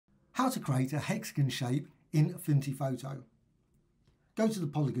how to create a hexagon shape in Affinity Photo. Go to the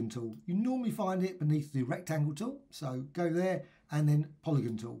Polygon Tool. You normally find it beneath the Rectangle tool, so go there and then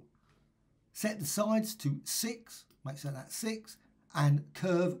Polygon Tool. Set the sides to 6, make sure that's 6, and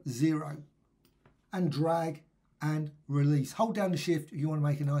curve 0. And drag and release. Hold down the shift if you want to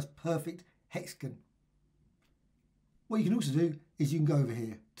make a nice perfect hexagon. What you can also do is you can go over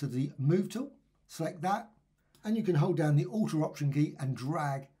here to the Move tool, select that, and you can hold down the Alter Option key and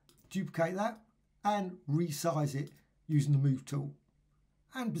drag, duplicate that, and resize it using the Move tool.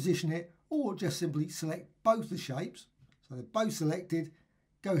 And position it, or just simply select both the shapes. So they're both selected.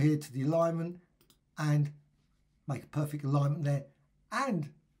 Go here to the alignment and make a perfect alignment there. And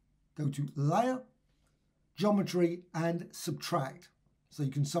go to Layer, Geometry, and Subtract. So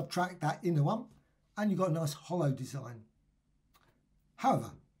you can subtract that inner one, and you've got a nice hollow design.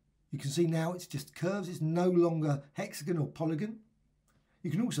 However, you can see now it's just curves. It's no longer hexagon or polygon. You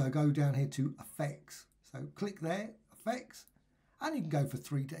can also go down here to Effects. So click there, Effects, and you can go for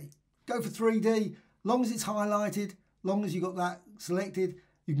 3D. Go for 3D, long as it's highlighted, long as you've got that selected,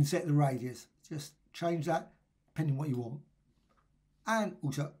 you can set the radius. Just change that depending on what you want. And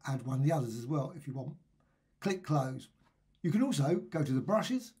also add one of the others as well if you want. Click Close. You can also go to the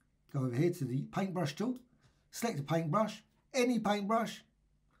brushes, go over here to the Paintbrush tool, select a paintbrush, any paintbrush,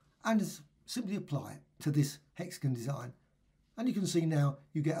 and just simply apply it to this hexagon design. And you can see now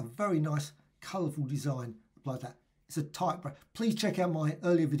you get a very nice colourful design applied to that. It's a type brush. Please check out my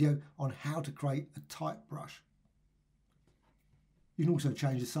earlier video on how to create a type brush. You can also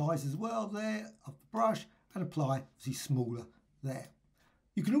change the size as well there of the brush and apply the smaller there.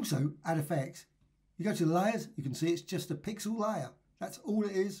 You can also add effects. You go to layers, you can see it's just a pixel layer. That's all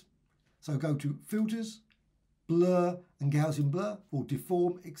it is. So go to filters, blur and Gaussian blur or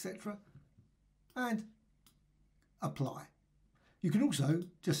deform, etc. and apply. You can also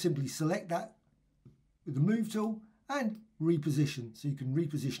just simply select that with the Move tool and reposition, so you can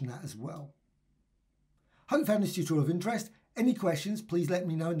reposition that as well. Hope you found this tutorial of interest. Any questions, please let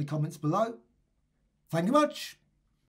me know in the comments below. Thank you much.